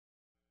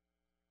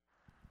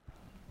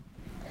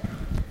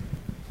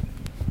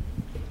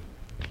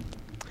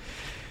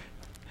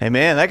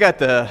Amen. I got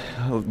the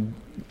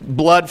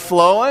blood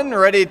flowing,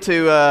 ready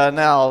to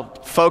now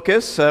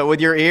focus with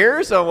your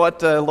ears on what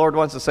the Lord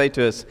wants to say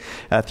to us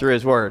through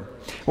His Word.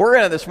 We're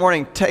going to this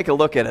morning take a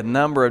look at a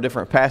number of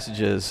different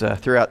passages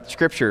throughout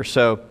Scripture.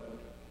 So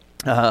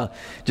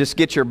just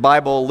get your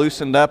Bible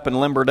loosened up and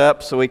limbered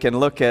up so we can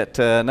look at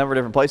a number of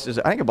different places.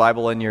 I think a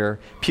Bible in your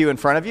pew in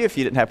front of you if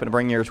you didn't happen to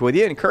bring yours with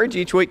you. I encourage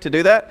you each week to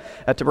do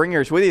that, to bring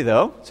yours with you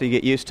though, so you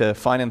get used to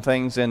finding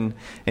things in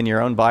your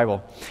own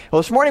Bible.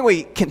 Well, this morning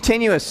we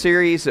continue a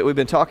series that we've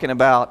been talking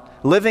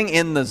about, Living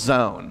in the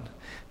Zone.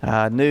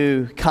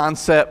 New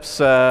concepts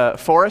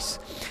for us.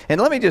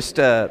 And let me just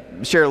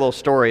share a little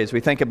story as we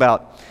think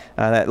about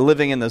that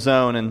living in the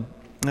zone. And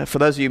for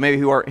those of you maybe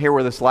who aren't here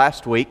with us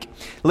last week,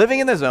 living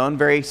in the zone,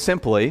 very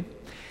simply,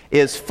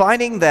 is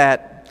finding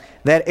that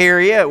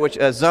area, which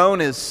a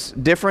zone is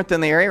different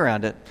than the area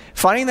around it,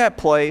 finding that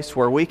place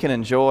where we can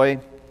enjoy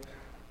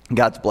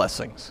God's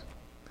blessings.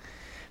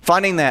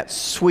 Finding that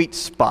sweet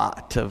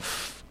spot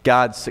of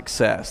God's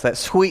success, that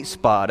sweet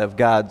spot of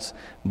God's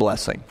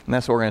blessing. And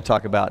that's what we're going to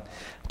talk about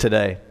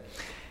today.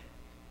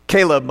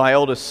 Caleb, my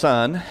oldest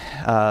son,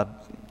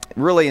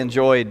 really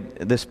enjoyed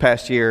this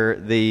past year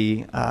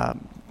the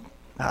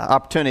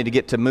opportunity to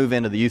get to move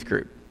into the youth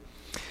group.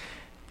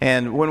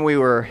 And when we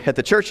were at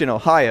the church in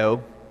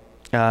Ohio,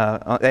 they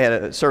had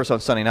a service on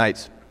Sunday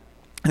nights.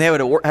 And they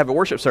would have a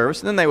worship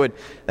service, and then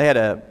they had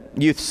a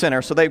youth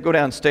center, so they'd go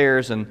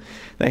downstairs and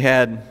they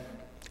had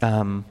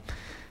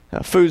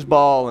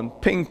foosball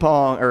and ping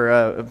pong or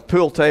a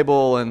pool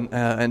table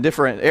and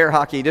different air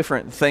hockey,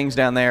 different things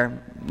down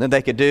there that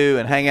they could do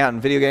and hang out in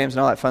video games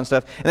and all that fun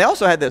stuff. And they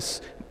also had this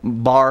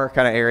bar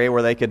kind of area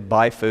where they could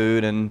buy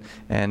food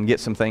and get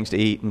some things to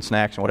eat and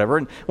snacks and whatever.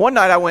 And one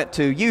night I went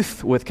to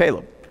youth with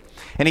Caleb,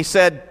 and he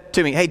said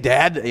to me, "Hey,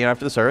 Dad,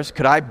 after the service,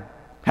 could I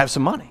have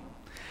some money?"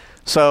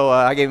 So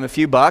I gave him a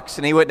few bucks,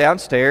 and he went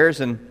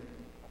downstairs, and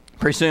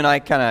pretty soon I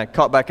kind of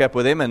caught back up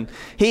with him, and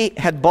he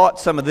had bought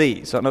some of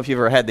these. I don't know if you've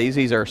ever had these.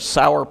 These are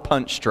sour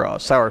punch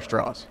straws, sour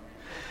straws.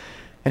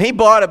 And he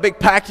bought a big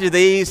package of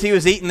these. He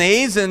was eating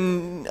these,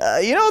 and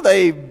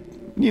a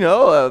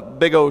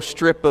big old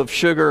strip of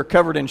sugar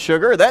covered in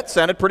sugar. That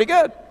sounded pretty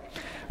good.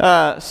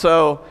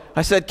 So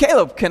I said,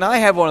 "Caleb, can I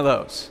have one of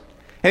those?"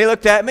 And he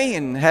looked at me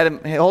and had him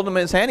hold them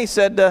in his hand. He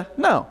said,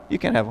 "No, you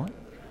can't have one."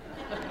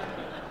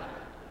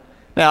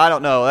 Now, I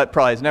don't know. That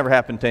probably has never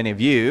happened to any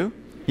of you,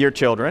 your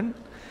children.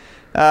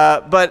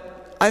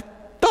 But I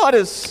thought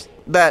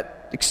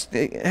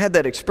had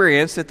that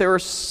experience that there were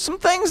some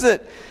things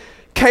that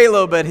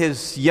Caleb at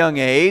his young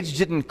age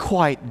didn't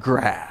quite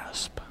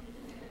grasp.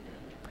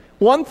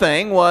 One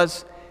thing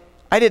was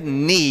I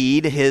didn't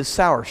need his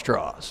sour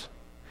straws.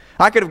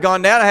 I could have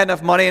gone down, I had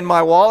enough money in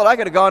my wallet, I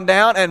could have gone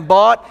down and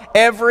bought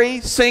every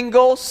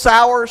single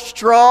sour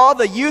straw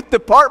the youth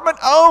department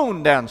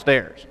owned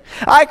downstairs.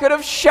 I could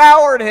have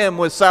showered him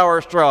with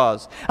sour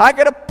straws. I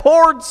could have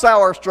poured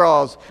sour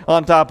straws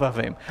on top of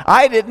him.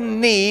 I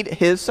didn't need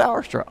his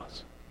sour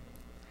straws.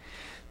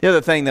 The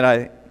other thing that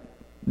I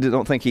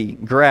don't think he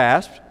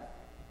grasped,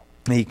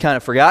 he kind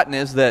of forgotten,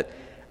 is that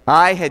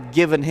I had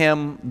given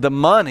him the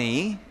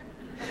money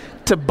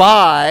to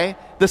buy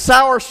the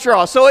sour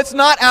straw. So it's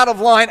not out of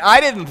line,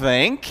 I didn't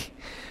think,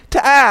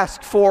 to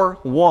ask for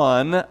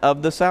one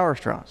of the sour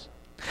straws.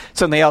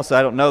 Something else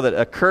I don't know that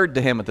occurred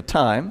to him at the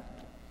time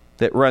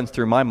that runs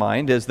through my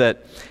mind is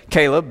that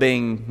Caleb,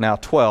 being now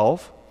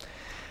 12,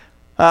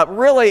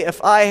 really, if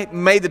I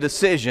made the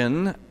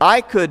decision,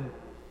 I could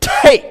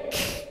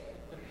take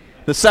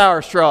the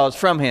sour straws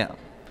from him.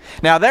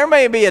 Now, there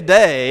may be a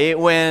day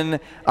when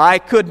I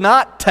could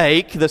not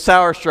take the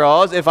sour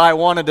straws if I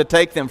wanted to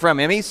take them from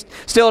him. He's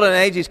still at an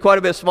age, he's quite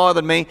a bit smaller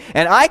than me,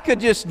 and I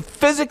could just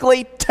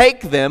physically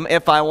take them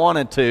if I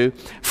wanted to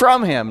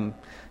from him.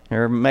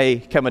 There may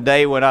come a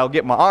day when I'll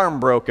get my arm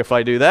broke if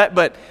I do that,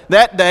 but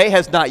that day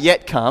has not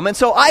yet come. And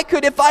so I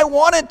could, if I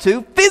wanted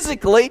to,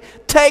 physically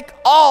take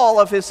all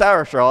of his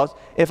sour straws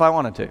if I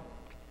wanted to.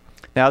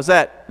 Now, as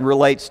that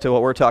relates to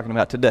what we're talking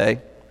about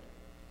today,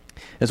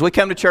 as we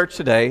come to church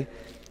today,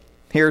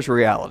 here's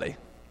reality.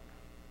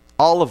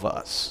 All of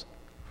us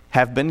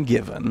have been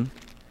given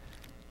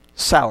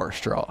sour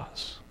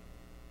straws.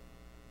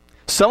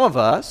 Some of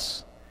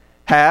us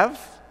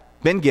have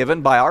been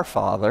given by our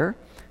Father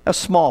a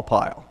small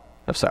pile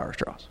of sour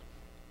straws.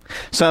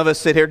 Some of us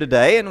sit here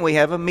today and we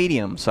have a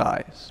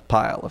medium-sized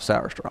pile of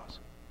sour straws.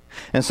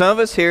 And some of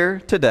us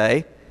here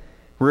today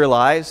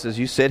realize, as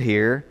you sit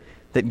here,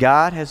 that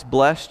God has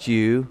blessed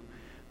you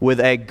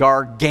with a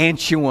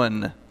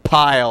gargantuan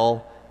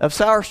pile of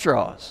sour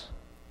straws.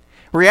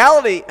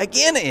 Reality,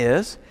 again,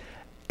 is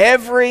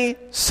every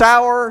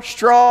sour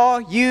straw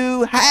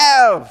you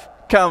have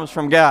comes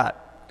from God.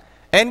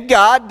 And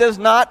God does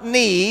not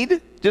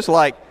need, just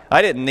like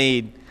I didn't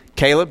need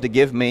Caleb to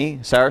give me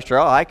sour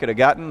straw. I could have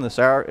gotten the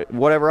sour,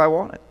 whatever I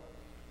wanted.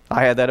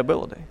 I had that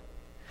ability.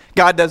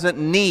 God doesn't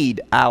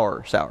need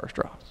our sour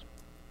straws.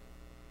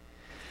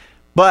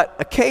 But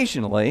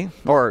occasionally,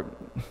 or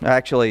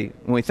actually,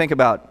 when we think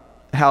about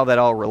how that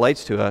all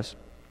relates to us,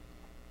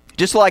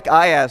 just like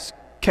I asked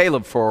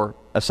Caleb for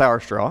a sour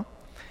straw,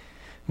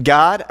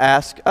 God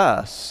asked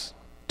us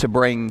to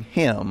bring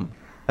him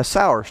a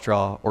sour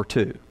straw or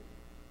two.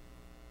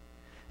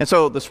 And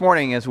so this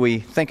morning, as we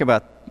think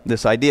about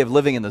this idea of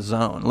living in the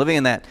zone, living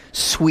in that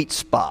sweet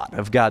spot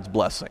of God's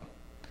blessing,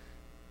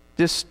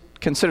 just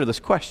consider this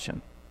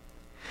question.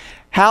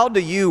 How do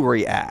you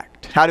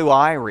react? How do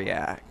I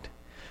react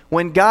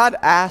when God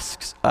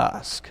asks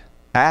us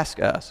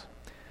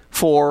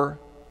for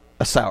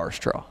a sour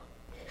straw?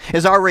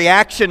 Is our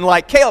reaction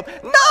like Caleb?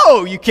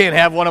 No, you can't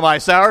have one of my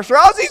sour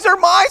straws. These are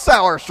my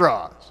sour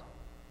straws.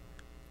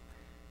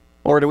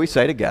 Or do we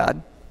say to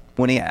God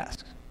when he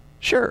asks,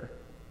 sure,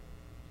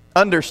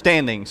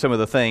 understanding some of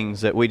the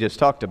things that we just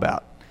talked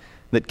about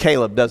that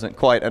Caleb doesn't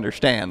quite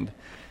understand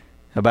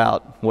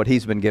about what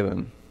he's been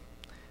given.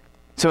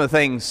 Some of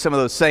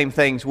those same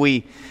things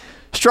we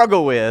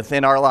struggle with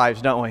in our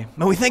lives, don't we?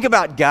 When we think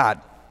about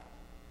God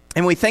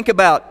and we think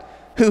about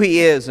who he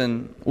is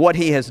and what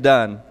he has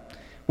done,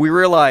 we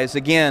realize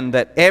again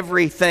that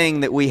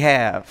everything that we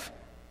have,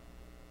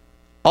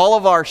 all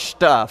of our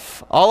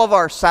stuff, all of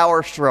our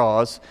sour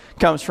straws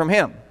comes from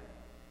him.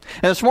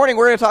 And this morning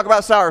we're going to talk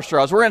about sour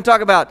straws. We're going to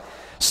talk about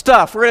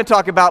stuff. We're going to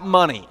talk about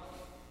money.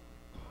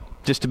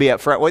 Just to be up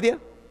front with you.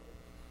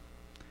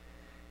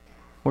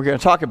 We're going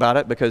to talk about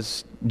it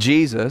because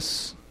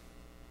Jesus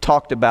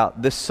talked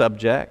about this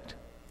subject.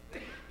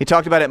 He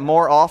talked about it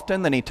more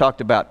often than he talked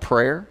about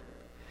prayer.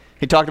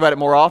 He talked about it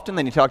more often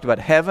than he talked about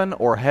heaven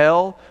or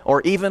hell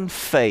or even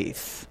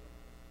faith.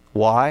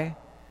 Why?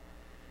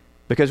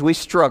 Because we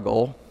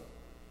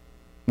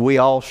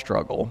all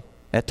struggle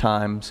at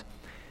times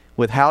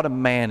with how to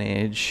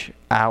manage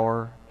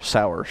our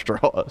sour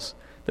straws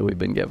that we've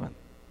been given.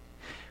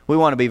 We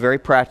want to be very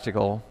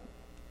practical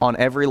on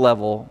every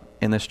level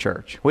in this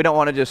church. We don't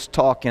want to just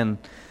talk in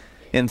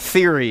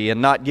theory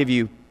and not give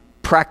you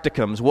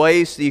practicums,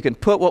 ways that you can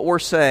put what we're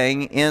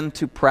saying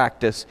into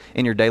practice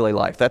in your daily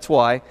life. That's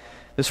why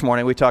this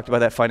morning we talked about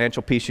that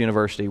Financial Peace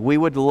University. We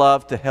would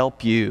love to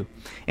help you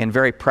in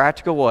very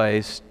practical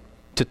ways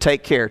to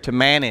take care, to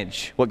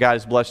manage what God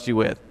has blessed you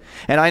with.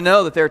 And I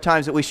know that there are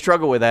times that we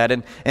struggle with that,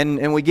 and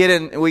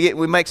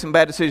we make some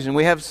bad decisions, and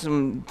we have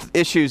some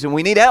issues, and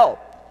we need help.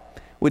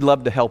 We'd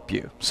love to help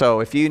you. So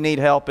if you need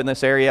help in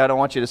this area, I don't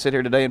want you to sit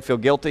here today and feel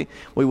guilty.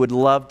 We would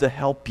love to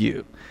help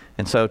you.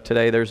 And so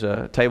today there's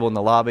a table in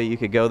the lobby. You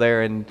could go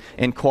there and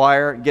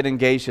inquire, get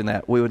engaged in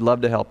that. We would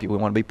love to help you. We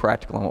want to be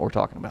practical on what we're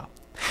talking about.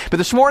 But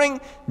this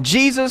morning,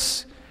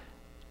 Jesus,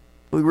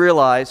 we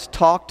realize,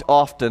 talked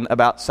often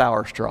about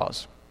sour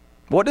straws.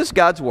 What is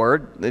God's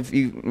Word? If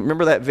you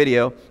remember that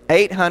video,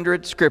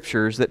 800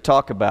 scriptures that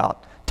talk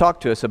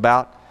to us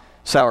about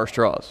sour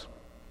straws.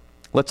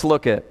 Let's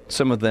look at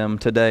some of them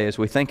today as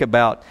we think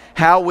about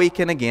how we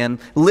can, again,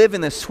 live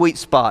in this sweet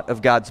spot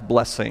of God's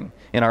blessing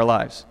in our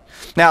lives.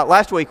 Now,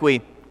 last week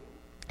we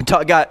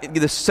got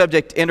this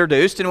subject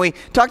introduced, and we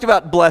talked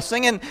about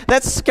blessing, and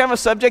that's kind of a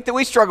subject that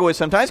we struggle with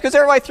sometimes because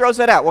everybody throws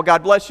that out. Well,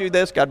 God bless you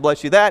this, God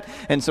bless you that,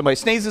 and somebody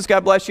sneezes,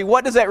 God bless you.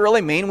 What does that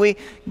really mean? We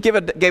gave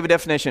a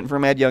definition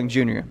from Ed Young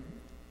Jr.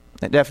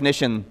 That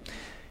definition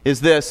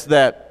is this,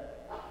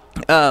 that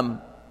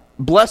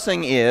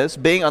blessing is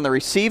being on the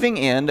receiving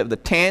end of the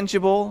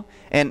tangible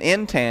and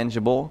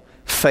intangible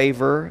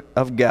favor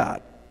of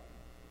God.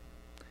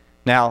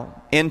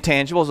 Now,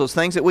 intangibles, those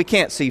things that we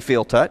can't see,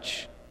 feel,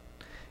 touch.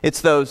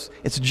 It's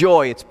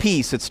joy, it's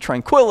peace, it's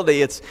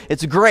tranquility,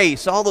 it's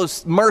grace, all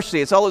those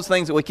mercy, it's all those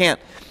things that we can't,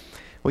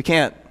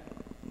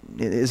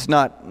 it's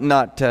not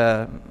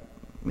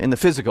in the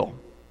physical.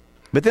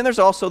 But then there's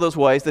also those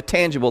ways, the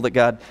tangible, that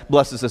God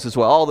blesses us as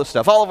well. All this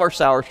stuff, all of our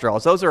sour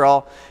straws, those are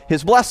all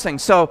his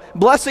blessings. So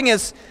blessing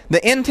is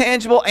the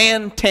intangible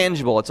and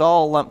tangible. It's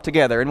all lumped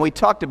together. And we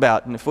talked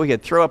about, and if we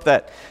could throw up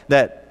that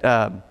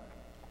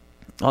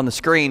on the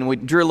screen, we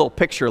drew a little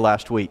picture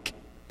last week.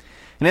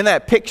 And in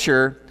that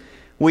picture,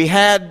 we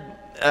had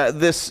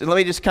this, let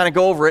me just kind of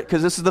go over it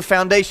because this is the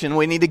foundation.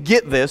 We need to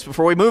get this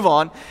before we move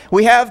on.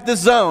 We have the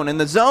zone, and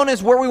the zone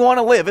is where we want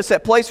to live. It's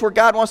that place where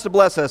God wants to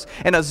bless us.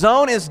 And a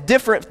zone is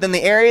different than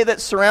the area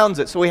that surrounds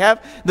it. So we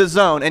have the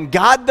zone. And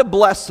God the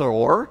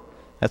Blessor,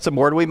 that's a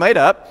word we made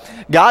up.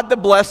 God the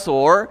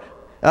Blessor,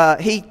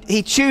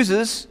 He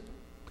chooses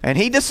and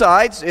He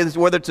decides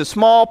whether it's a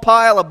small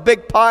pile, a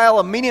big pile,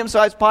 a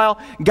medium-sized pile.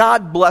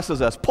 God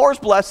blesses us, pours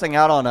blessing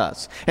out on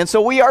us. And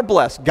so we are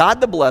blessed. God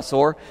the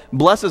Blessor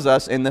blesses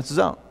us in this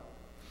zone.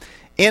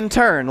 In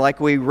turn, like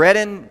we read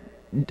in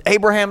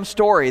Abraham's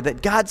story,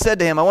 that God said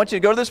to him, I want you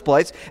to go to this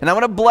place, and I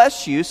want to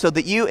bless you so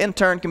that you in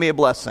turn can be a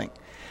blessing.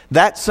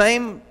 That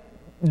same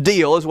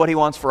deal is what He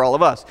wants for all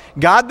of us.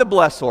 God the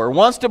Blessor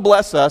wants to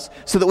bless us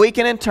so that we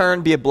can in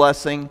turn be a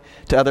blessing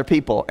to other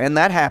people. And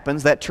that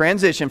happens, that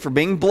transition from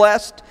being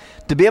blessed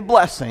to be a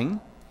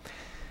blessing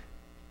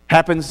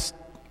happens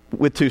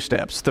with two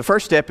steps. The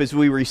first step is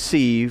we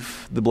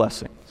receive the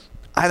blessings.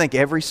 I think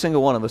every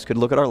single one of us could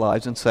look at our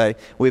lives and say,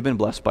 we've been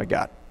blessed by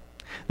God.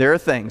 There are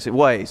things,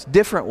 ways,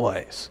 different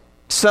ways.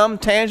 Some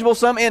tangible,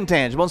 some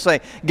intangible, and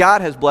say,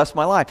 God has blessed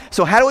my life.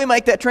 So how do we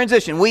make that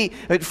transition?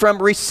 From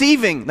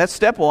receiving, that's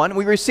step one,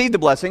 we receive the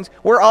blessings.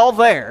 We're all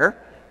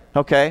there,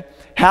 okay?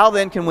 How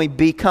then can we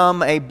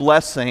become a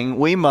blessing?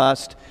 We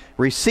must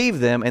receive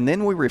them, and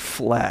then we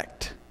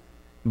reflect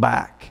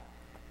back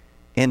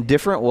in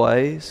different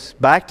ways,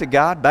 back to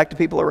God, back to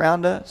people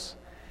around us.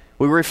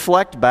 We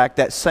reflect back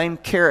that same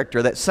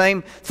character, that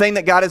same thing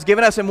that God has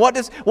given us. And what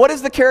is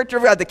the character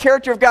of God? The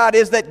character of God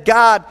is that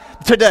God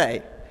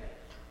today,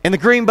 in the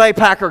Green Bay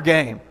Packer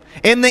game,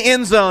 in the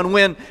end zone,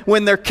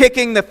 when they're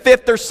kicking the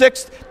 5th or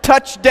 6th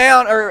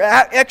touchdown or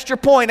extra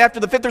point after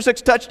the 5th or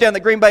 6th touchdown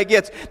that Green Bay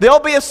gets, there'll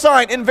be a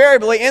sign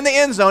invariably in the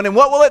end zone. And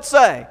what will it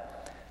say?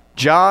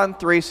 John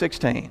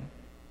 3:16.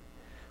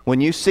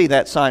 When you see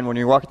that sign when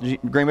you're walking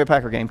the Green Bay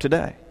Packer game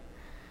today,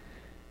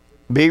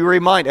 be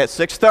reminded at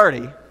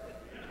 6:30,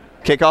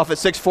 kickoff at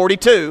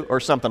 6:42 or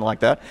something like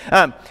that.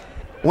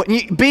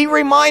 Be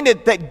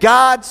reminded that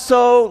God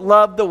so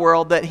loved the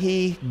world that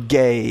He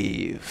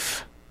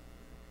gave.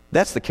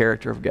 That's the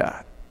character of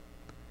God.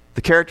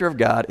 The character of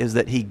God is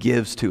that He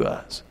gives to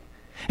us.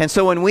 And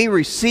so when we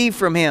receive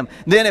from Him,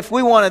 then if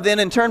we want to then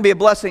in turn be a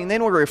blessing,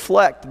 then we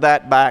reflect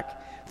that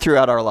back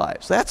throughout our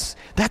lives. That's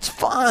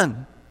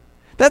fun.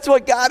 That's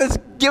what God has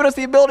given us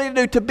the ability to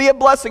do, to be a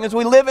blessing as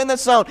we live in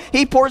this zone.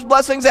 He pours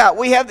blessings out.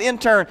 We have, in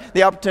turn,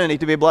 the opportunity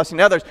to be a blessing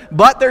to others.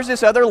 But there's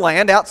this other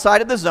land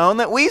outside of the zone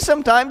that we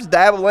sometimes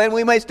dabble in,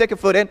 we may stick a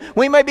foot in,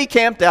 we may be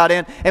camped out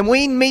in, and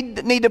we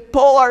need to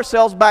pull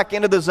ourselves back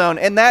into the zone.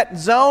 And that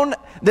zone,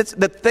 the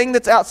thing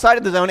that's outside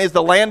of the zone, is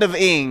the land of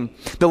Ing.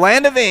 The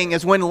land of Ing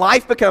is when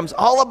life becomes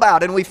all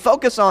about, and we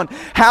focus on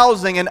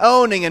housing and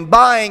owning and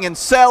buying and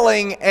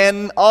selling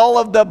and all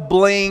of the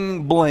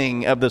bling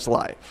bling of this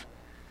life.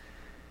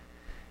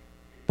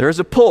 There is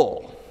a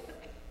pull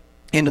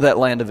into that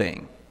land of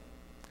Ing.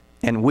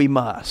 And we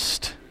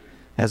must,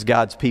 as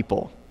God's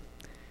people,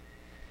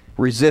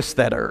 resist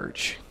that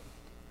urge.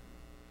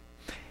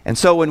 And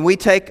so when we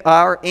take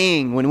our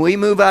Ing, when we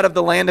move out of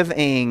the land of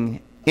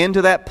Ing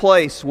into that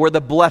place where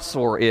the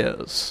blessor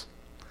is,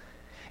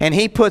 and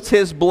He puts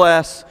His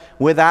bless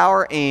with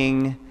our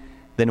Ing,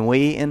 then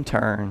we in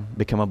turn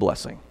become a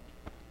blessing.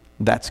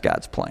 That's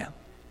God's plan.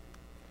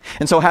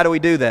 And so how do we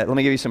do that? Let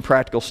me give you some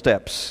practical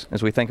steps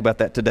as we think about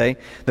that today.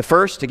 The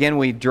first, again,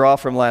 we draw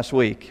from last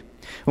week.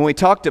 When we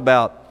talked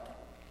about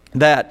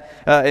that,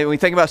 we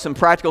think about some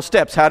practical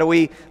steps. How do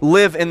we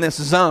live in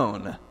this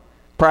zone?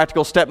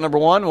 Practical step number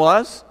one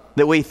was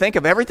that we think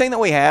of everything that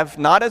we have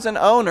not as an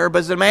owner, but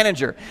as a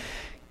manager.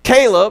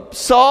 Caleb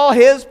saw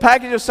his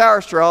package of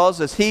sour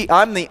straws as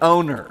I'm the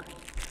owner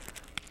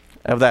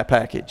of that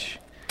package.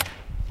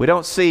 We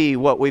don't see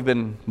what we've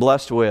been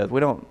blessed with. We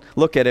don't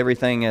look at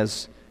everything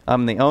as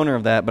I'm the owner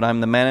of that, but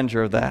I'm the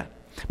manager of that.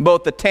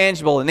 Both the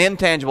tangible and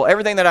intangible,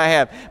 everything that I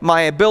have,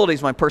 my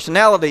abilities, my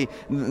personality,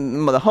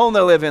 the home that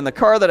I live in, the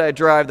car that I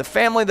drive, the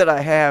family that I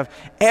have,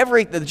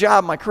 the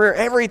job, my career,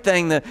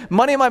 everything, the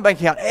money in my bank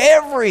account,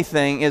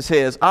 everything is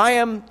His. I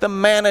am the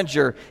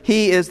manager.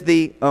 He is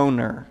the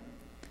owner.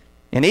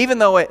 And even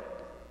though it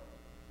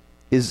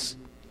is,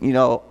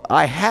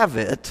 I have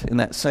it in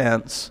that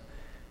sense,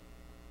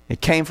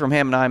 it came from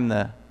Him and I'm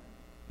the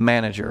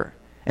manager.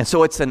 And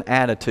so it's an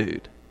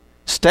attitude.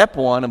 Step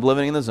one of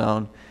living in the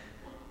zone,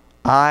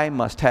 I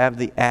must have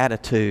the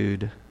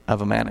attitude of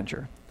a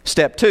manager.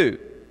 Step two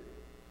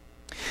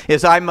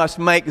is I must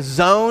make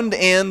zoned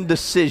in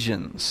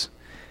decisions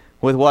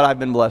with what I've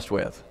been blessed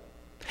with.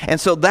 And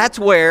so that's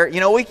where,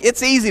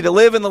 it's easy to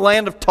live in the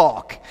land of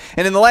talk.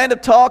 And in the land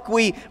of talk,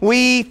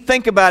 we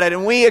think about it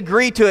and we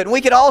agree to it. And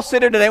we could all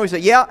sit here today and we say,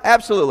 yeah,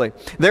 absolutely.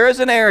 There is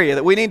an area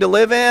that we need to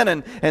live in,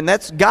 and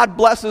that's God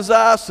blesses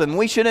us, and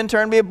we should in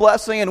turn be a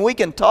blessing, and we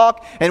can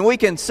talk, and we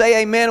can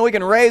say amen, we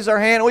can raise our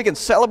hand, we can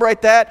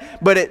celebrate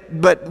that,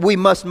 but we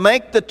must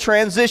make the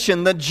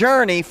transition, the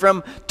journey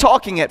from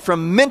talking it,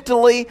 from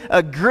mentally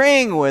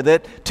agreeing with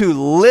it to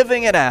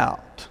living it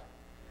out.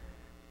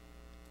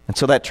 And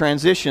so that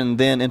transition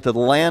then into the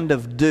land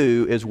of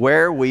do is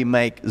where we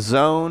make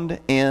zoned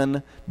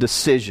in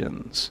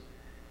decisions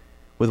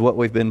with what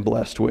we've been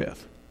blessed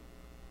with.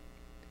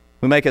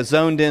 We make a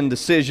zoned in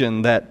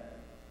decision that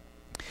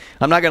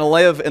I'm not going to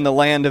live in the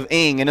land of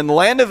Ing. And in the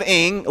land of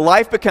Ing,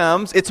 life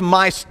becomes, it's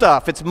my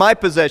stuff, it's my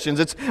possessions,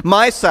 it's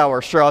my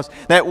sour straws.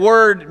 That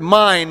word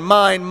mine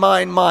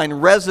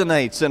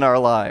resonates in our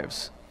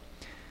lives.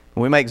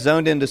 When we make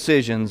zoned in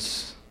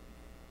decisions,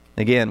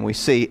 again, we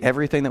see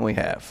everything that we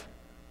have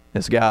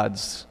as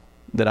God's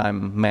that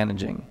I'm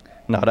managing,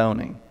 not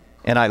owning.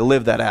 And I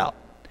live that out.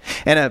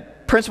 And a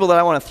principle that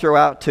I want to throw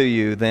out to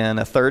you then,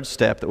 a third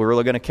step that we're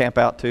really going to camp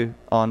out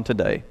on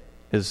today,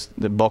 is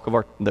the bulk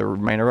of the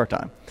remainder of our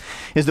time,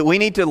 is that we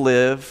need to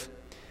live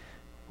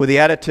with the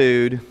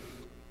attitude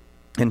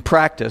and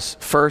practice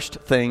first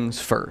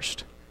things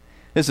first.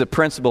 This is a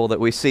principle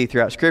that we see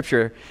throughout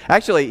Scripture.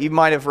 Actually, you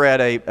might have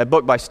read a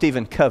book by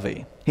Stephen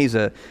Covey. He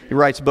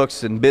writes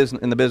books in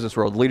the business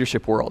world,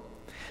 leadership world.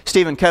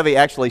 Stephen Covey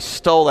actually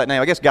stole that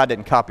name. I guess God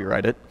didn't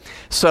copyright it.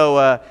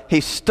 So he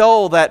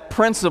stole that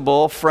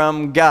principle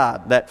from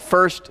God, that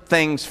first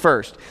things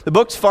first. The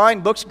book's fine,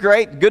 book's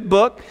great, good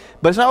book,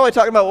 but it's not really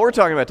talking about what we're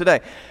talking about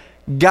today.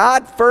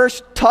 God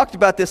first talked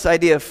about this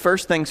idea of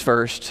first things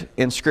first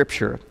in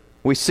Scripture.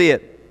 We see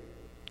it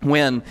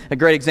when a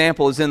great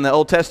example is in the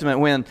Old Testament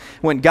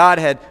when God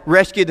had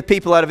rescued the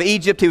people out of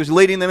Egypt. He was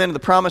leading them into the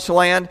promised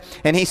land,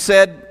 and he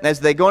said, as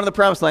they go into the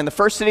promised land, the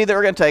first city they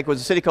were going to take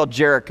was a city called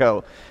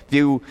Jericho. If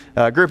you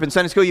grew up in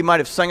Sunday school, you might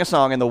have sung a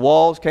song, and the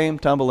walls came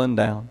tumbling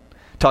down.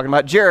 Talking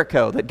about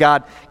Jericho, that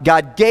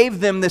God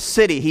gave them this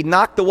city. He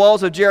knocked the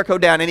walls of Jericho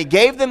down, and He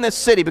gave them this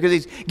city because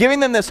He's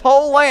giving them this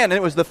whole land, and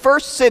it was the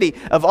first city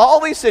of all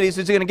these cities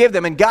He's going to give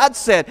them. And God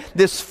said,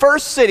 this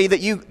first city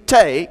that you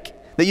take,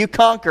 that you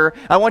conquer,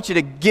 I want you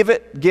to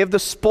give the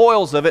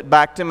spoils of it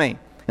back to me.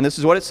 And this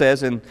is what it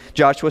says in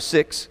Joshua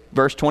 6,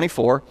 verse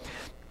 24.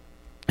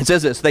 It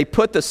says this: they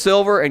put the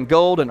silver and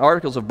gold and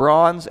articles of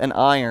bronze and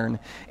iron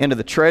into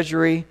the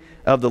treasury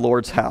of the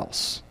Lord's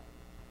house.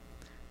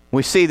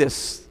 We see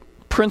this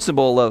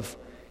principle of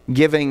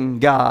giving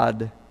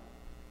God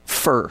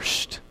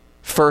first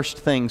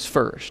things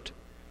first.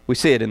 We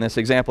see it in this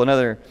example.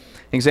 Another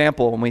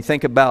example, when we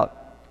think about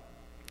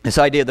this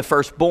idea of the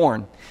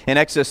firstborn. In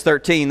Exodus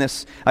 13,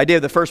 this idea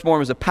of the firstborn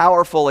was a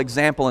powerful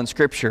example in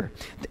Scripture.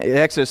 In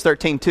Exodus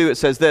 13:2, it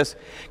says this: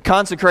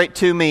 consecrate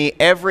to me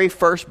every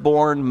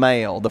firstborn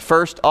male. The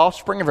first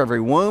offspring of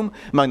every womb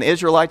among the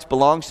Israelites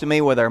belongs to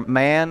me, whether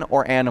man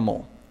or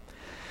animal.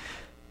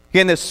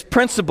 Again, this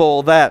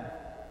principle that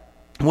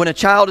when a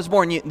child is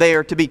born, they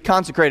are to be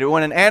consecrated.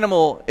 When an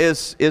animal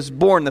is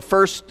born, the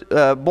first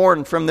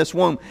born from this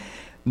womb,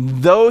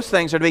 those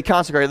things are to be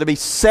consecrated. They're to be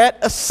set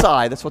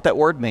aside. That's what that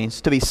word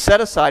means. To be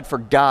set aside for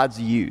God's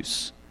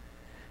use.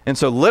 And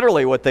so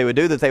literally what they would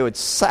do, that they would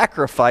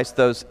sacrifice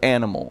those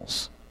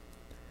animals.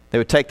 They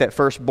would take that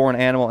firstborn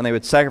animal and they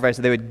would sacrifice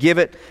it. They would give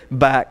it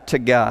back to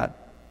God.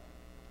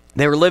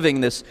 They were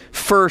living this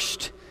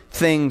first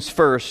things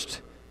first,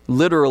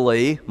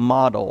 literally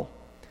model.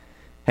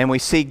 And we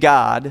see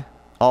God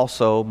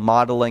also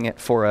modeling it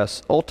for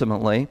us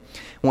ultimately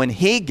when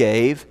He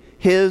gave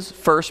His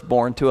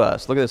firstborn to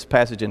us. Look at this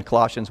passage in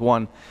Colossians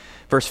 1,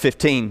 verse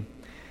 15.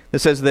 It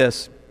says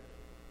this: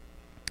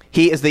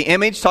 He is the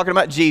image, talking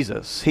about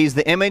Jesus. He's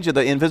the image of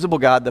the invisible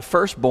God, the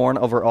firstborn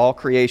over all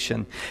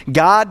creation.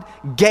 God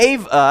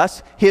gave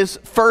us His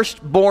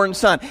firstborn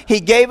Son.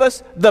 He gave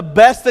us the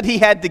best that He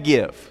had to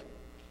give.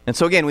 And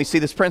so again, we see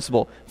this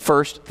principle,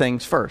 first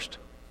things first.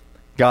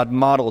 God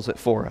models it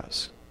for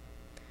us.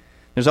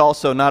 There's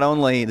also not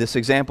only this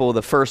example of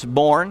the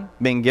firstborn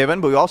being given,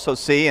 but we also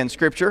see in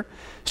Scripture,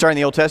 starting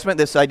in the Old Testament,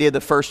 this idea of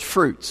the first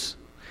fruits.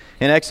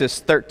 In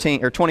Exodus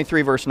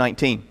 23, verse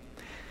 19,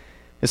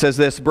 it says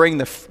this: bring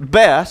the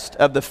best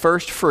of the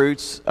first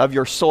fruits of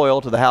your soil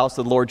to the house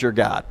of the Lord your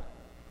God.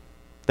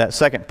 That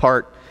second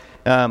part,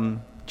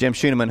 Jim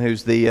Schoeneman,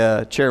 who's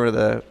the chairman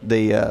of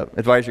the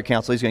advisory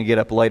council, he's going to get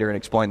up later and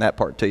explain that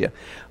part to you.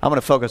 I'm going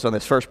to focus on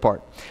this first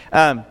part.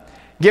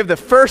 Give the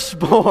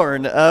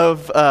firstborn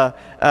of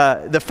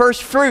the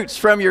first fruits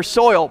from your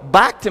soil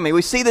back to me.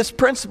 We see this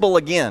principle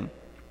again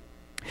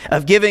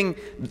of giving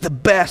the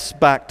best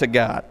back to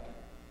God.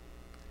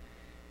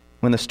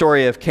 When the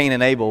story of Cain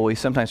and Abel, we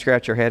sometimes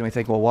scratch our head and we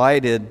think, well, why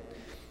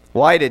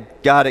did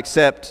God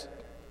accept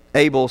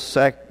Abel's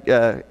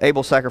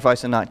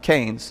sacrifice and not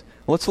Cain's?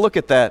 Well, let's look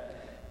at that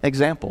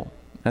example.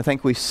 I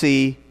think we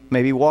see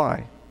maybe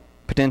why,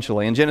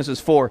 potentially. In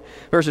Genesis 4,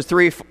 verses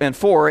 3 and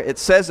 4, it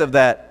says of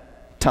that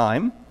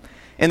time,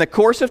 in the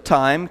course of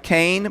time,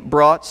 Cain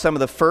brought some of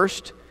the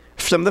fruits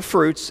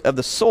of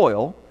the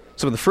soil,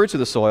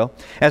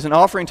 as an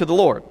offering to the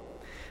Lord.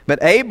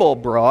 But Abel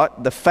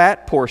brought the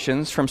fat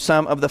portions from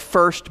some of the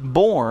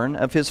firstborn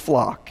of his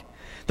flock.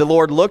 The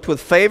Lord looked with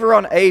favor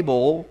on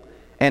Abel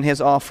and his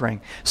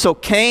offering. So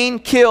Cain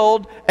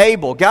killed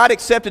Abel. God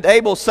accepted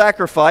Abel's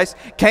sacrifice.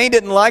 Cain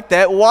didn't like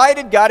that. Why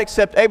did God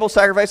accept Abel's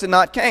sacrifice and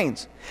not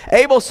Cain's?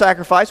 Abel's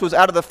sacrifice was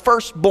out of the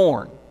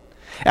firstborn.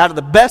 Out of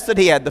the best that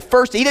he had. The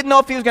first, he didn't know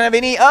if he was going to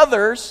have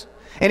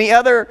any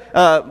other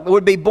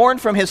would be born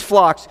from his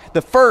flocks.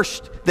 The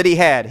first that he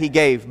had, he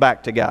gave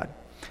back to God.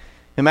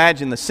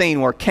 Imagine the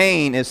scene where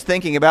Cain is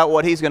thinking about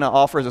what he's going to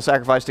offer as a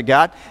sacrifice to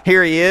God.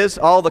 Here he is,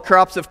 all the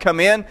crops have come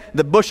in,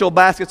 the bushel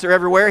baskets are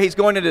everywhere. He's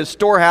going into his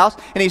storehouse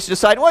and he's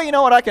deciding, well, you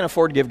know what, I can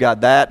afford to give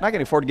God that, and I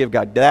can afford to give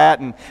God that,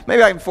 and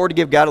maybe I can afford to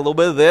give God a little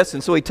bit of this.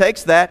 And so he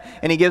takes that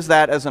and he gives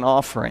that as an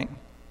offering.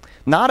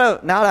 Not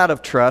out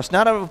of trust,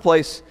 not out of a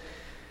place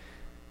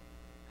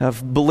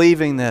of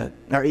believing that,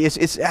 or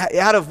it's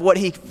out of what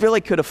he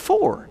really could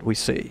afford, we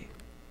see.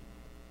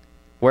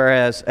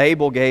 Whereas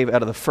Abel gave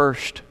out of the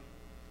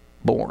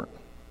firstborn.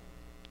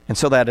 And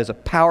so that is a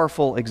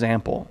powerful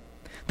example.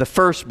 The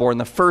firstborn,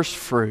 the first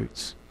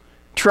fruits,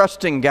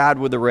 trusting God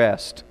with the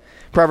rest.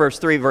 Proverbs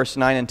 3, verse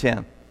 9 and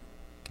 10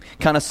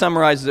 kind of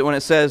summarizes it when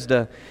it says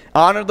to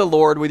honor the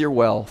Lord with your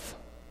wealth,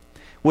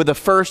 with the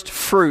first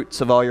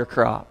fruits of all your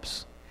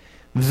crops.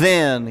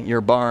 Then your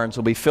barns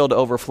will be filled to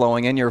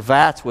overflowing, and your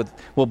vats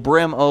will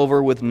brim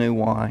over with new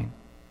wine.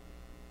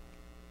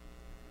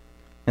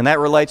 And that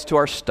relates to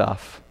our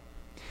stuff.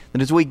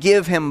 That as we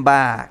give Him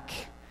back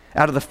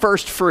out of the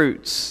first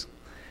fruits,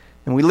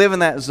 and we live in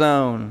that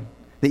zone,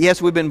 that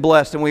yes, we've been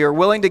blessed, and we are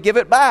willing to give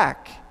it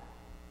back,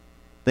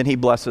 then He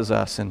blesses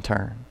us in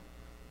turn.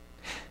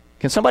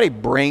 Can somebody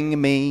bring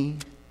me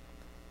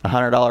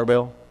 $100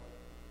 bill?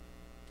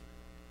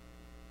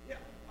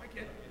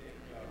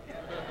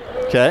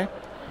 Okay.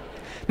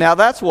 Now,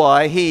 that's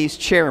why he's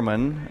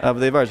chairman of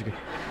the advisory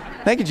committee.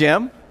 Thank you,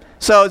 Jim.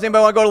 So, does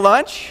anybody want to go to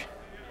lunch?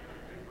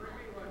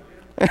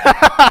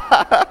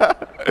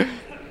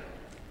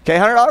 Okay,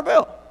 $100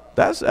 bill.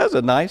 That's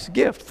a nice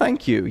gift.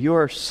 Thank you. You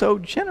are so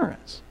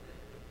generous.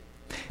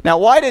 Now,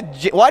 why did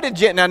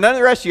Jim? Now, none of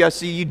the rest of you, I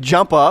see you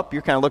jump up.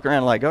 You're kind of looking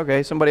around like,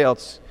 okay, somebody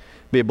else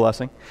be a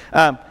blessing.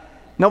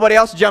 Nobody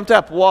else jumped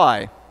up.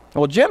 Why?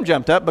 Well, Jim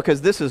jumped up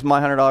because this is my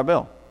 $100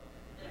 bill.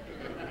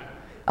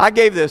 I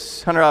gave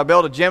this $100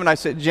 bill to Jim, and I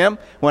said, Jim,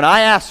 when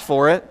I ask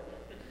for it,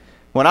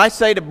 when I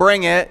say to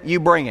bring it, you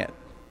bring it.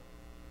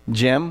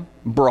 Jim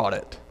brought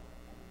it.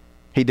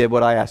 He did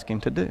what I asked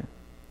him to do.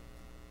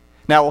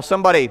 Now, will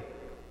somebody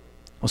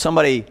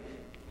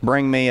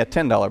bring me a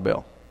 $10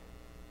 bill?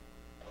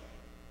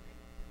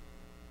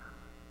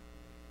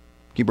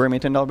 Can you bring me a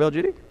 $10 bill,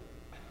 Judy?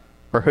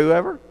 Or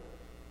whoever?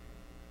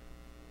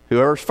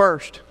 Whoever's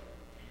first.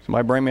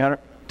 Somebody bring me a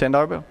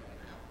 $10 bill?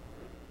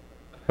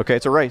 Okay,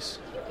 it's a race.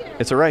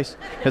 It's a race.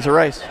 It's a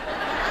race.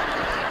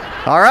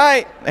 All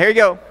right, here you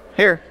go.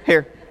 Here.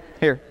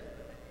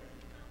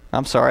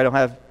 I'm sorry, I don't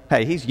have...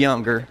 Hey, he's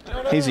younger.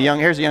 Here's a young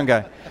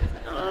guy.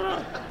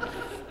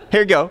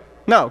 Here you go.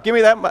 No, give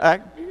me that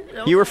back.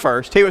 You were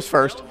first. He was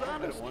first.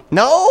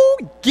 No,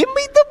 give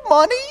me the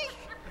money.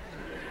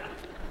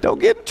 Don't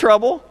get in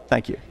trouble.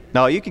 Thank you.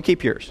 No, you can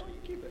keep yours.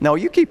 No,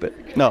 you keep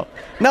it. No,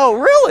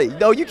 really.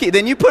 No, you keep.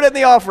 Then you put it in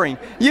the offering.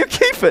 You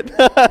keep it.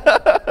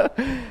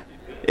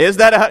 That's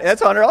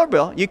a $100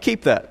 bill. You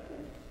keep that.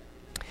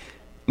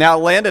 Now,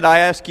 Lynn, did I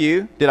ask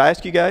you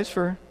guys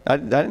for? I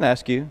didn't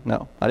ask you.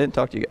 No, I didn't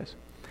talk to you guys.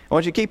 I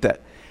want you to keep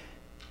that.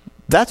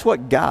 That's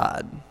what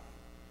God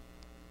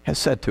has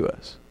said to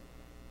us.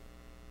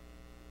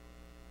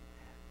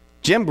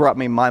 Jim brought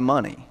me my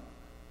money.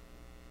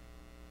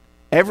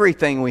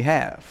 Everything we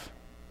have.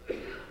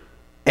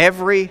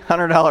 Every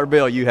 $100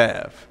 bill you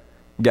have,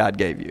 God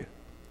gave you.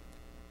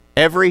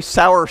 Every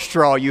sour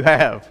straw you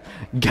have,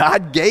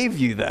 God gave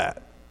you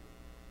that.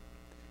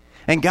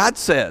 And God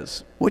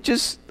says, which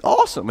is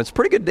awesome, it's a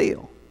pretty good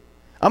deal,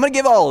 I'm going to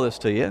give all of this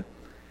to you.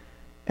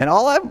 And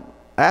all I'm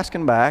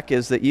asking back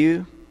is that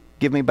you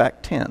give me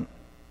back 10.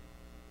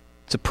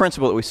 It's a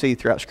principle that we see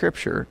throughout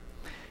Scripture,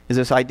 is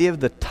this idea of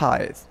the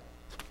tithe.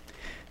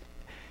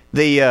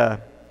 We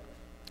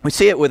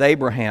see it with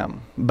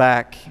Abraham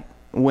back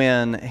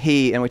when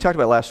and we talked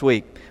about it last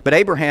week, but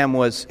Abraham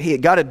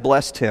God had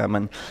blessed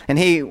him, and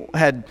he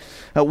had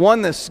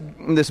won this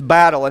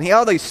battle, and he had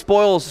all these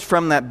spoils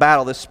from that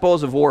battle, the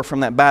spoils of war from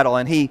that battle,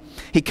 and he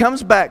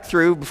comes back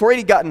through, before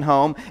he'd gotten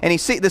home, and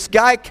this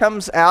guy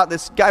comes out,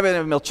 this guy by the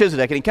name of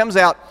Melchizedek, and he comes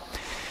out,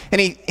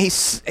 and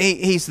he's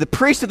the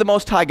priest of the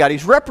Most High God.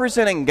 He's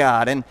representing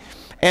God,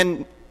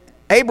 and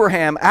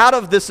Abraham, out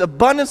of this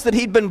abundance that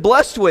he'd been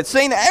blessed with,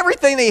 seeing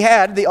everything that he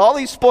had, all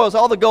these spoils,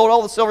 all the gold,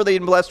 all the silver that he'd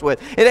been blessed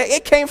with,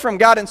 it came from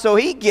God, and so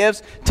he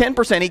gives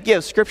 10%. He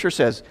gives, Scripture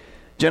says,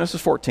 Genesis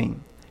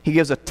 14, he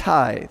gives a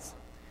tithe.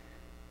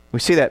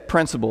 We see that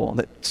principle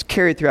that's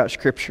carried throughout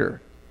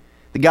Scripture,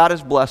 that God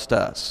has blessed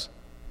us.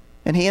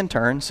 And he, in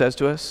turn, says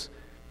to us,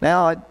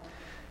 now I'd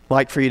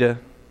like for you to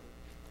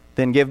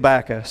then give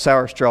back a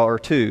sour straw or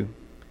two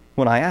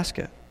when I ask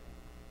it,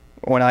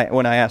 when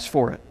I ask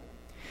for it.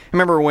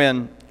 Remember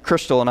when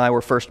Crystal and I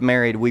were first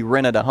married, we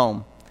rented a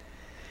home.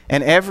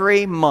 And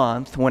every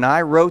month when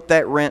I wrote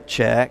that rent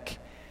check,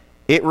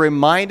 it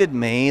reminded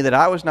me that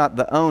I was not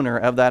the owner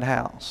of that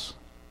house.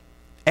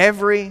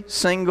 Every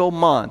single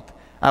month,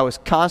 I was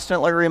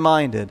constantly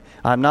reminded,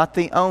 I'm not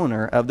the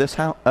owner of this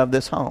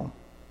home.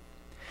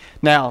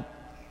 Now,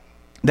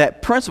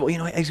 that principle,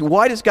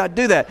 why does God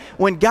do that?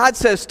 When God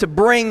says to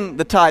bring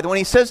the tithe, when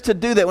he says to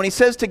do that, when he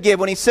says to give,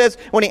 when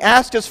he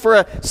asks us for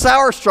a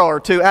sour straw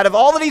or two, out of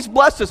all that he's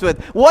blessed us with,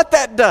 what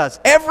that does,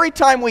 every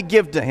time we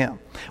give to him,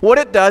 what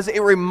it does, it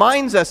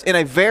reminds us in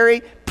a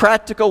very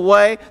practical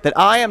way that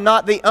I am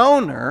not the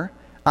owner,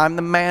 I'm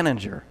the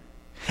manager.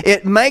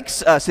 It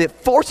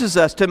forces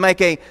us to make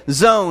a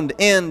zoned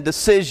in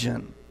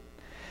decision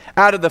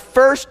out of the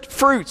first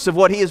fruits of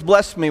what he has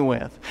blessed me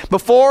with.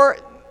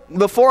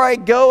 Before I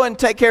go and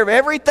take care of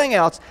everything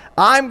else,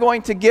 I'm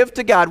going to give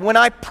to God. When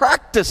I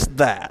practice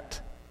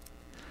that,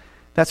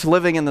 that's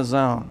living in the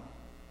zone.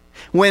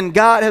 When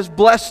God has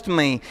blessed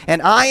me,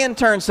 and I in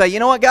turn say, you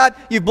know what, God,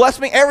 you've blessed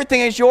me,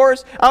 everything is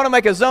yours, I want to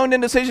make a zoned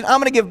in decision,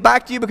 I'm going to give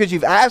back to you because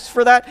you've asked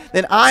for that,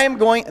 then I'm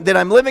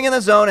living in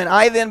the zone, and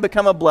I then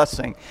become a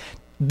blessing.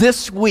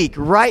 This week,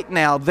 right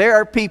now, there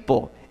are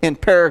people in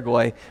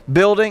Paraguay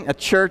building a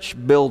church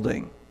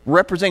building,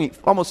 representing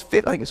almost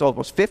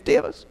 50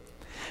 of us.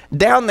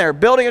 Down there,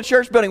 building a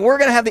church building. We're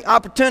going to have the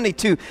opportunity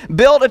to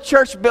build a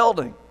church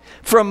building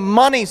from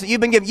monies that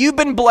you've been given. You've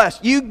been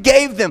blessed. You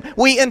gave them.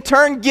 We, in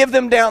turn, give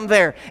them down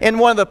there. In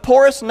one of the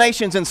poorest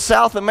nations in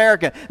South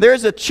America,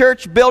 there's a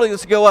church building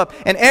that's going to go up.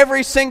 And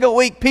every single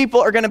week,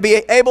 people are going to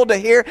be able to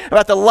hear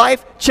about the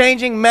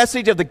life-changing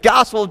message of the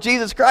gospel of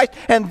Jesus Christ.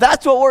 And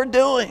that's what we're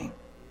doing.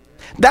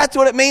 That's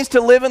what it means to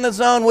live in the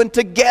zone when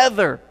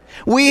together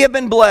We have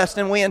been blessed,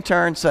 and we in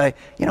turn say,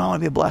 I want to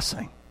be a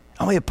blessing.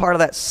 I want to be a part of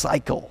that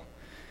cycle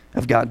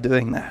of God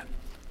doing that.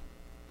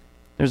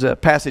 There's a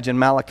passage in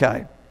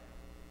Malachi.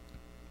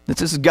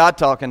 This is God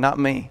talking, not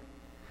me.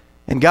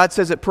 And God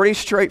says it pretty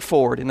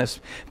straightforward in this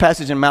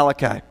passage in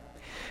Malachi.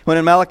 When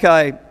in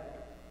Malachi,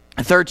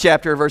 the 3rd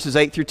chapter, verses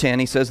 8 through 10,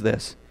 he says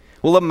this,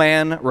 "Will a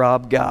man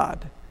rob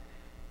God?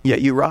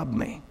 Yet you rob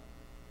me.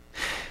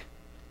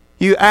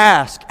 You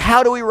ask,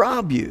 how do we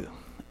rob you?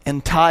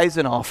 In tithes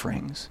and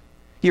offerings.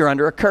 You're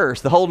under a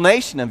curse, the whole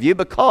nation of you,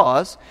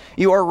 because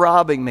you are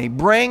robbing me.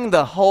 Bring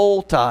the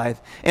whole tithe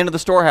into the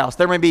storehouse.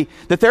 There may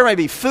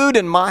be food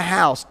in my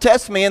house.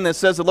 Test me in this,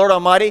 says the Lord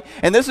Almighty,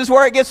 and this is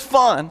where it gets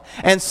fun.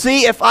 And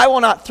see if I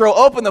will not throw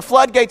open the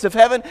floodgates of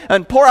heaven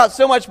and pour out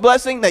so much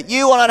blessing that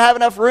you will not have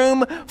enough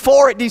room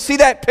for it." Do you see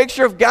that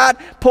picture of God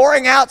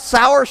pouring out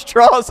sour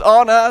straws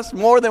on us,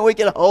 more than we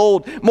can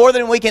hold, more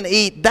than we can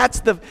eat?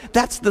 That's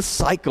the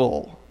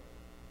cycle.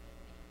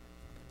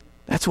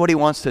 That's what He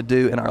wants to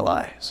do in our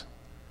lives.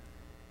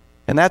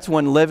 And that's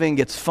when living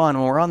gets fun,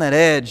 when we're on that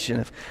edge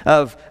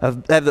of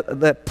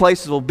that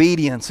place of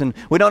obedience, and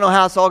we don't know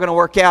how it's all going to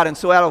work out, and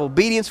so out of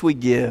obedience we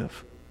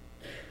give.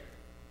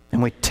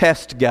 And we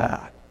test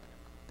God.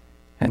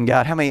 And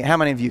God, how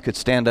many of you could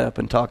stand up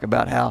and talk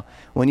about how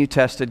when you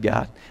tested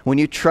God, when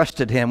you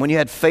trusted Him, when you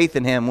had faith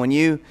in Him, when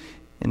you,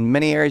 in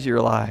many areas of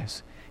your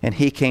lives, and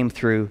He came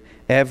through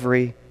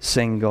every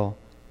single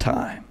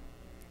time?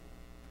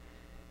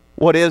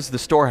 What is the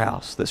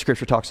storehouse that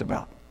Scripture talks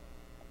about?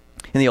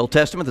 In the Old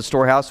Testament, the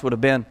storehouse would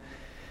have been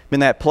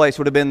that place,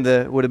 would have been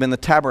the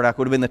tabernacle,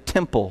 would have been the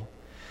temple,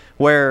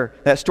 where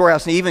that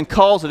storehouse, and he even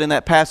calls it in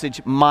that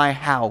passage, my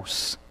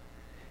house.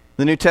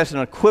 The New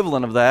Testament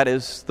equivalent of that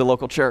is the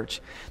local church.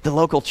 The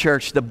local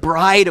church, the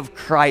bride of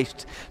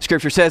Christ,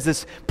 Scripture says,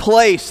 this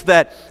place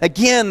that,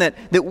 again,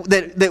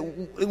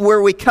 that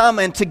where we come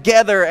and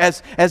together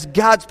as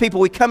God's people,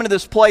 we come into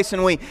this place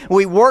and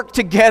we work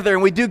together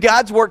and we do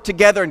God's work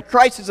together, and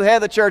Christ is the head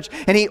of the church,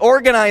 and He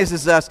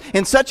organizes us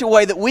in such a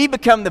way that we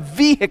become the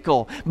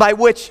vehicle by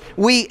which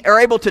we are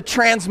able to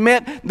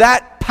transmit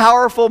that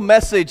powerful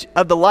message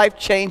of the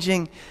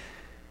life-changing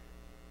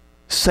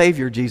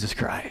Savior, Jesus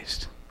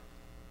Christ.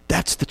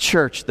 That's the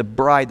church, the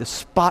bride, the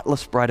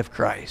spotless bride of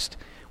Christ.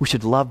 We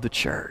should love the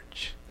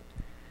church.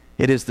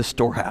 It is the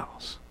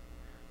storehouse.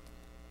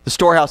 The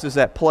storehouse is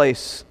that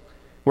place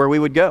where we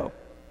would go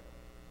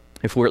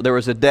if there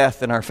was a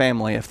death in our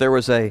family, if there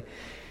was an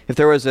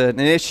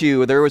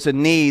issue, there was a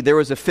need, there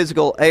was a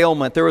physical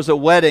ailment, there was a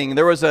wedding,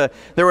 there was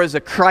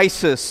a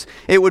crisis.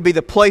 It would be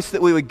the place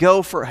that we would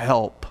go for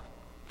help.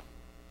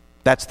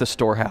 That's the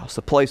storehouse,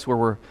 the place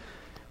where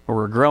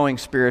we're growing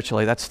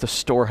spiritually. That's the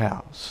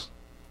storehouse.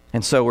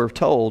 And so we're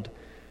told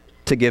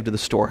to give to the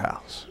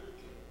storehouse.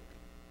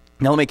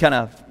 Now let me kind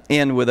of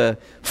end with a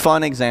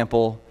fun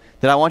example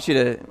that I want you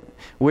to,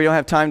 we don't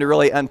have time to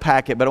really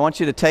unpack it, but I want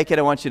you to take it,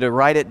 I want you to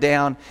write it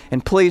down,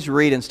 and please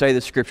read and study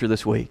the Scripture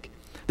this week.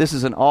 This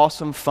is an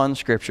awesome, fun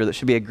Scripture that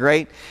should be a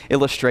great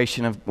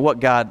illustration of what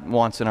God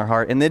wants in our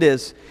heart. And it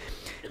is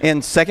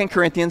in 2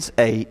 Corinthians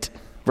 8,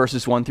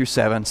 verses 1 through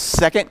 7.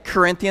 2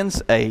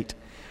 Corinthians 8.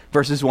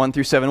 Verses 1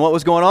 through 7. What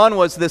was going on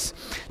was this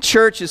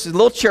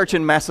little church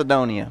in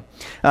Macedonia.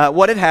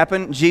 What had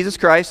happened, Jesus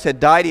Christ had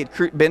died, He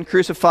had been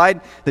crucified,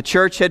 the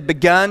church had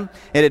begun.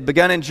 It had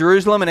begun in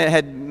Jerusalem, and it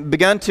had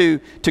begun to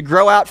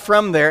grow out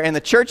from there. And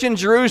the church in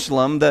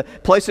Jerusalem, the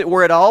place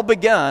where it all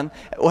begun,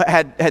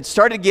 had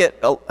started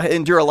to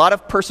endure a lot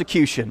of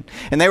persecution.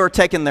 And they were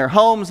taking their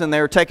homes, and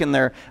they were taking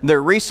their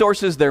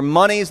resources, their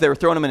monies, they were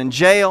throwing them in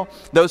jail,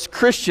 those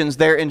Christians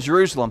there in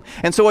Jerusalem.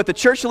 And so what the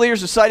church leaders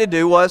decided to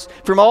do was,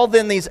 from all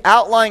then these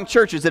outlying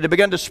churches that had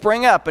begun to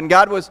spring up, and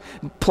God was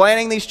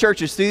planting these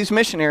churches through these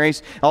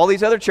missionaries, all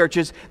these other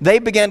churches, they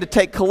began to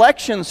take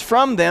collections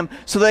from them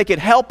so they could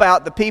help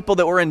out the people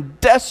that were in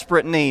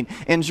desperate need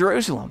in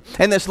Jerusalem.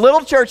 And this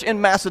little church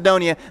in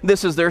Macedonia,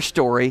 this is their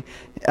story.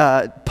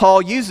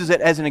 Paul uses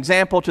it as an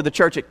example to the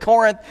church at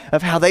Corinth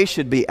of how they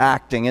should be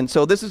acting. And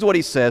so this is what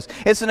he says.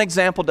 It's an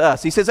example to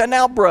us. He says, "And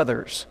now,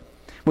 brothers,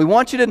 we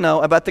want you to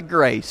know about the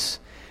grace,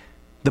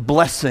 the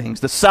blessings,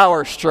 the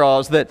sour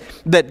straws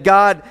that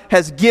God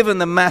has given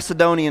the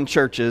Macedonian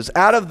churches.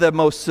 Out of the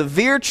most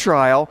severe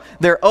trial,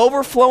 their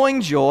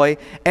overflowing joy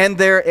and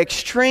their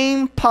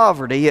extreme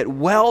poverty, it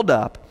welled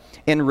up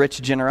in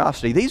rich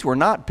generosity." These were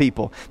not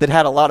people that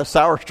had a lot of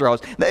sour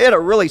straws. They had a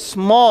really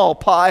small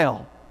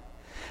pile.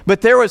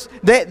 But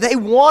they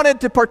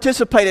wanted to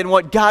participate in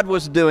what God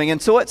was doing.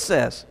 And so it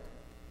says,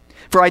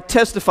 "For I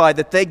testify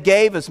that they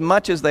gave as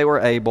much as they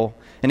were able,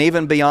 and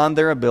even beyond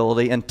their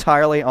ability,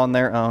 entirely on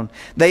their own.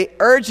 They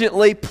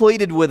urgently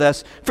pleaded with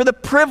us for the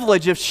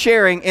privilege of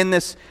sharing in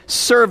this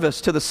service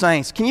to the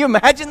saints." Can you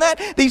imagine that?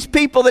 These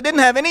people that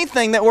didn't have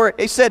anything, that were,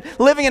 they said,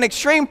 living in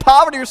extreme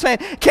poverty, were saying,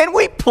 "Can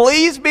we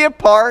please be a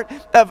part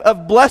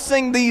of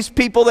blessing these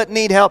people that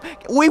need help?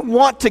 We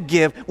want to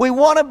give. We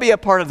want to be a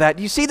part of that."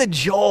 Do you see the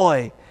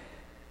joy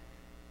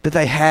that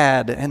they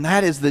had. And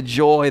that is the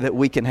joy that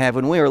we can have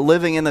when we are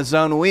living in the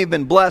zone. We've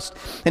been blessed.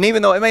 And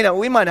even though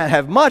we might not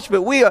have much,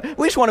 but we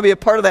just want to be a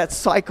part of that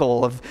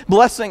cycle of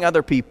blessing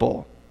other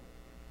people.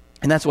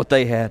 And that's what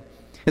they had.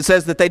 It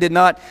says that they did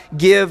not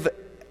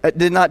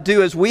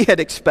do as we had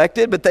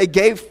expected, but they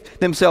gave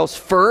themselves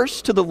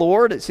first to the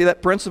Lord. See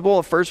that principle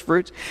of first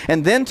fruits?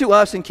 And then to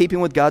us in keeping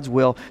with God's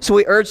will. So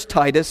we urged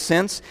Titus,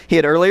 since he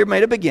had earlier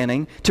made a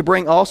beginning, to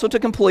bring also to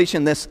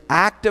completion this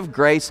act of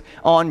grace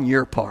on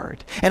your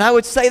part. And I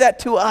would say that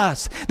to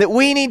us, that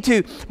we need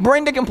to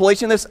bring to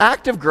completion this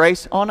act of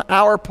grace on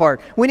our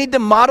part. We need to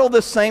model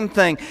the same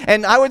thing.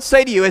 And I would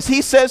say to you, as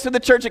he says to the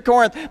church at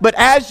Corinth, but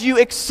as you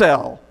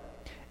excel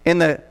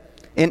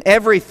in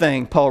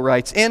everything, Paul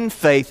writes, in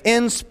faith,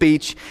 in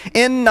speech,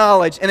 in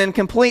knowledge, and in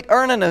complete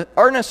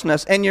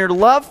earnestness, and your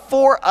love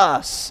for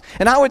us.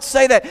 And I would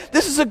say that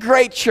this is a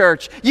great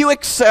church. You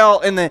excel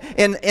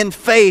in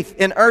faith,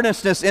 in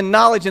earnestness, in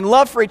knowledge, and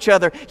love for each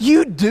other.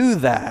 You do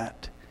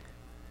that.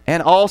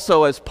 And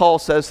also, as Paul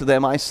says to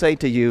them, I say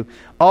to you,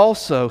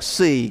 also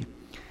see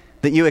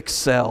that you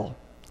excel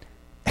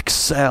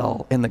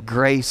in the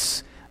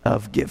grace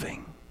of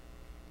giving.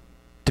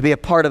 To be a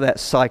part of that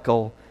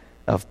cycle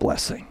of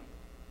blessing.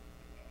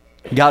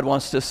 God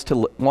wants us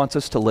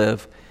to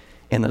live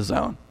in the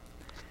zone.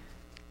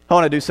 I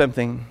want to do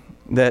something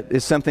that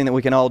is something that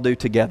we can all do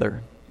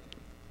together.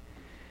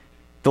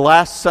 The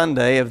last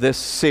Sunday of this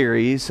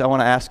series, I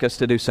want to ask us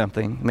to do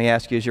something. Let me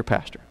ask you as your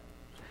pastor.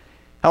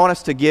 I want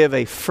us to give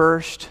a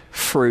first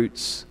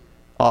fruits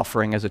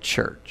offering as a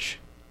church.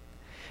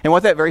 And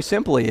what that very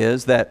simply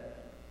is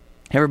that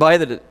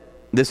everybody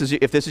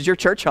if this is your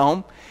church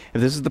home,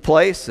 if this is the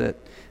place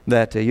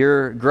that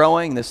you're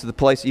growing, this is the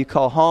place that you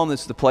call home,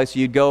 this is the place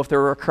you'd go if there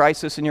were a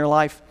crisis in your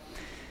life,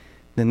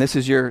 then this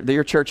is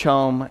your church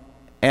home.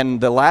 And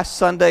the last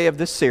Sunday of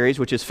this series,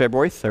 which is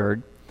February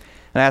 3rd,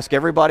 I ask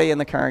everybody in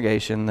the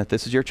congregation that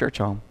this is your church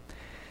home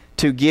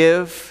to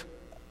give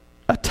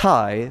a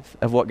tithe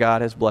of what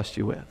God has blessed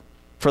you with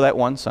for that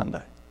one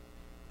Sunday.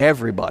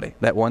 Everybody,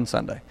 that one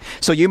Sunday.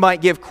 So you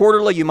might give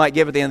quarterly, you might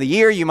give at the end of the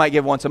year, you might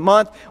give once a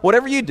month.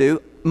 Whatever you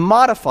do,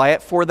 modify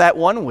it for that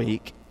 1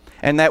 week.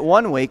 And that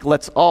 1 week,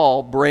 let's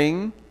all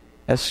bring,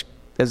 as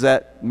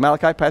that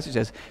Malachi passage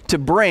says, to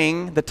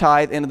bring the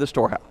tithe into the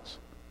storehouse.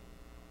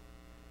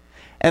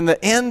 And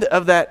the end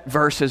of that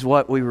verse is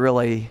what we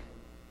really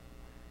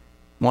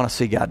want to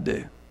see God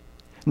do.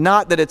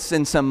 Not that it's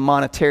in some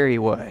monetary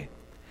way,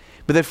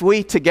 but if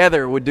we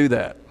together would do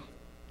that,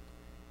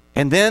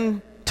 and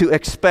then to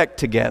expect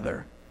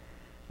together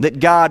that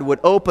God would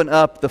open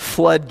up the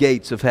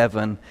floodgates of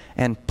heaven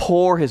and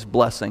pour His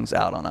blessings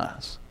out on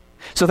us.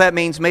 So that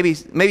means maybe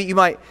you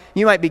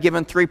might be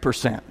given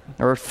 3%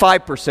 or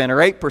 5%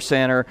 or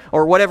 8%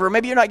 or whatever.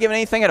 Maybe you're not giving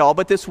anything at all,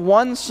 but this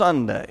one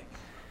Sunday,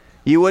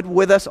 you would,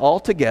 with us all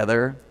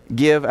together,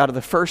 give out of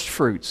the first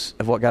fruits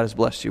of what God has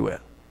blessed you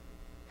with.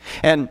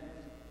 And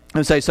I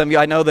would say some of you,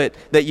 I know that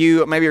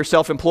you maybe you're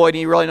self-employed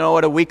and you really know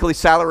what a weekly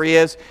salary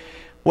is.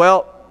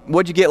 Well,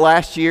 what'd you get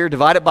last year?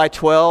 Divide it by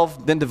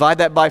 12, then divide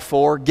that by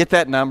 4, get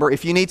that number.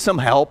 If you need some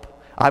help,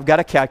 I've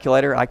got a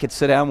calculator. I could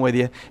sit down with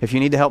you if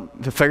you need to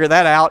help to figure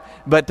that out.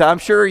 But I'm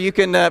sure you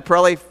can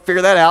probably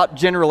figure that out.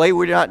 Generally,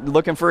 we're not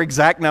looking for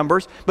exact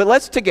numbers. But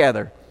let's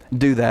together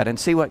do that and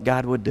see what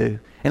God would do.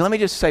 And let me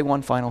just say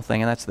one final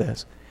thing, and that's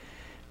this.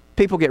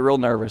 People get real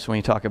nervous when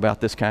you talk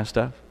about this kind of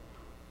stuff.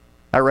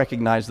 I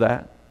recognize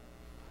that.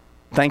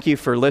 Thank you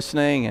for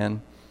listening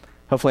and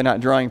hopefully not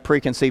drawing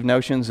preconceived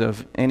notions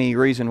of any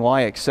reason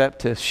why except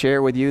to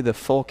share with you the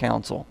full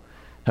counsel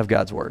of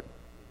God's Word.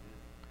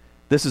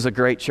 This is a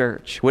great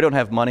church. We don't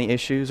have money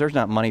issues. There's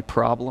not money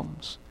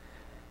problems.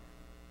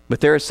 But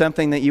there is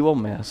something that you will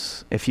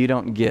miss if you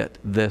don't get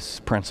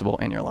this principle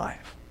in your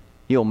life.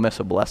 You'll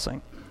miss a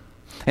blessing.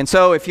 And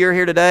so if you're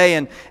here today,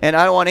 and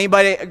I don't want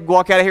anybody to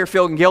walk out of here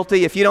feeling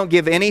guilty if you don't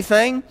give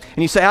anything,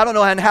 and you say, I don't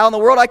know how in the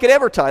world I could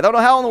ever tithe. I don't know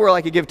how in the world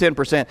I could give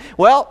 10%.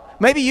 Well,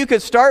 maybe you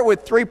could start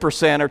with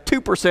 3% or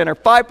 2% or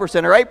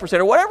 5% or 8%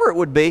 or whatever it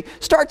would be.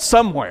 Start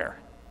somewhere.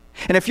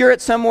 And if you're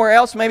at somewhere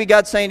else, maybe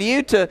God's saying to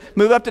you to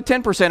move up to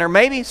 10%. Or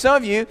maybe some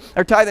of you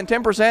are tithing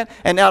 10%,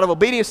 and out of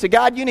obedience to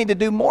God, you need to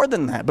do more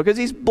than that because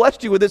He's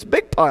blessed you with this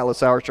big pile of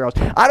sour straws.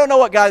 I don't know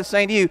what God is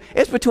saying to you.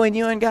 It's between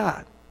you and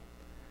God.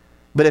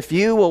 But if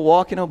you will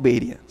walk in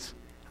obedience,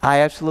 I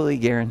absolutely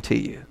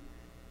guarantee you,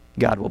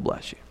 God will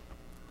bless you.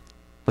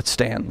 Let's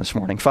stand this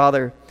morning.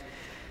 Father,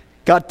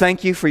 God,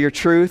 thank you for your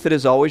truth that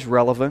is always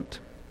relevant,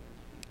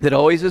 that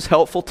always is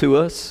helpful to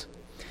us.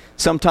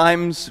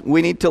 Sometimes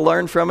we need to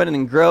learn from it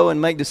and grow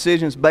and make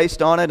decisions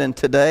based on it. And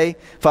today,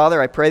 Father,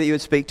 I pray that you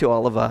would speak to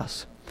all of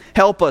us.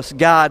 Help us,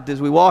 God,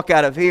 as we walk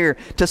out of here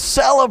to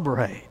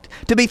celebrate,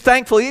 to be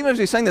thankful, even as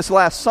we sing this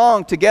last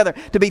song together,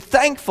 to be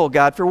thankful,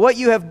 God, for what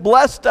you have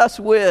blessed us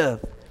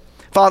with.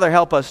 Father,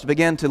 help us to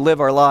begin to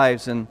live our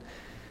lives and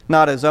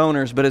not as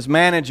owners, but as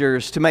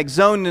managers, to make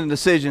zoning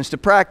decisions, to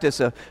practice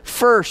a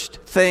first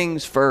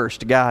things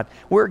first, God.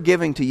 We're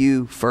giving to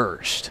you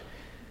first.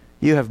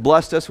 You have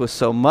blessed us with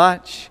so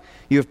much.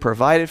 You have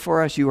provided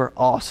for us. You are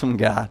awesome,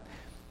 God.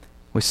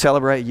 We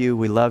celebrate you.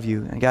 We love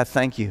you. And God,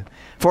 thank you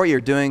for what you're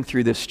doing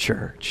through this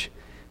church,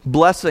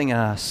 blessing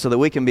us so that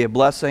we can be a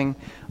blessing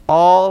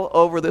all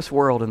over this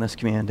world and this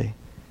community.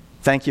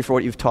 Thank you for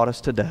what you've taught us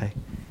today.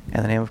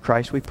 In the name of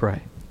Christ we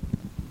pray.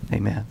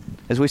 Amen.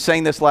 As we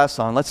sing this last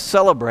song, let's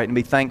celebrate and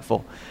be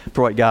thankful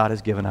for what God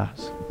has given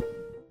us.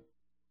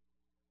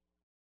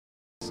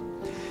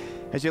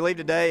 As you leave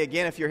today,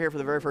 again, if you're here for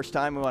the very first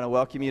time, we want to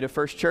welcome you to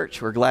First Church.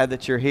 We're glad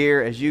that you're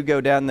here. As you go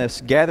down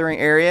this gathering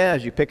area,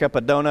 as you pick up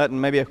a donut and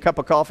maybe a cup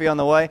of coffee on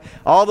the way,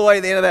 all the way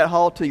to the end of that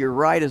hall to your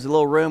right is a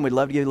little room. We'd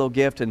love to give you a little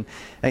gift and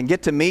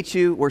get to meet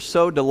you. We're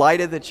so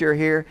delighted that you're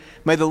here.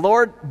 May the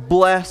Lord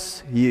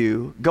bless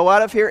you. Go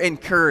out of here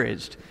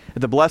encouraged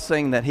at the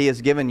blessing that He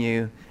has given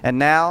you. And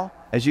now,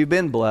 as you've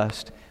been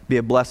blessed, be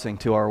a blessing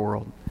to our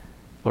world.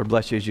 Lord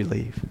bless you as you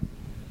leave.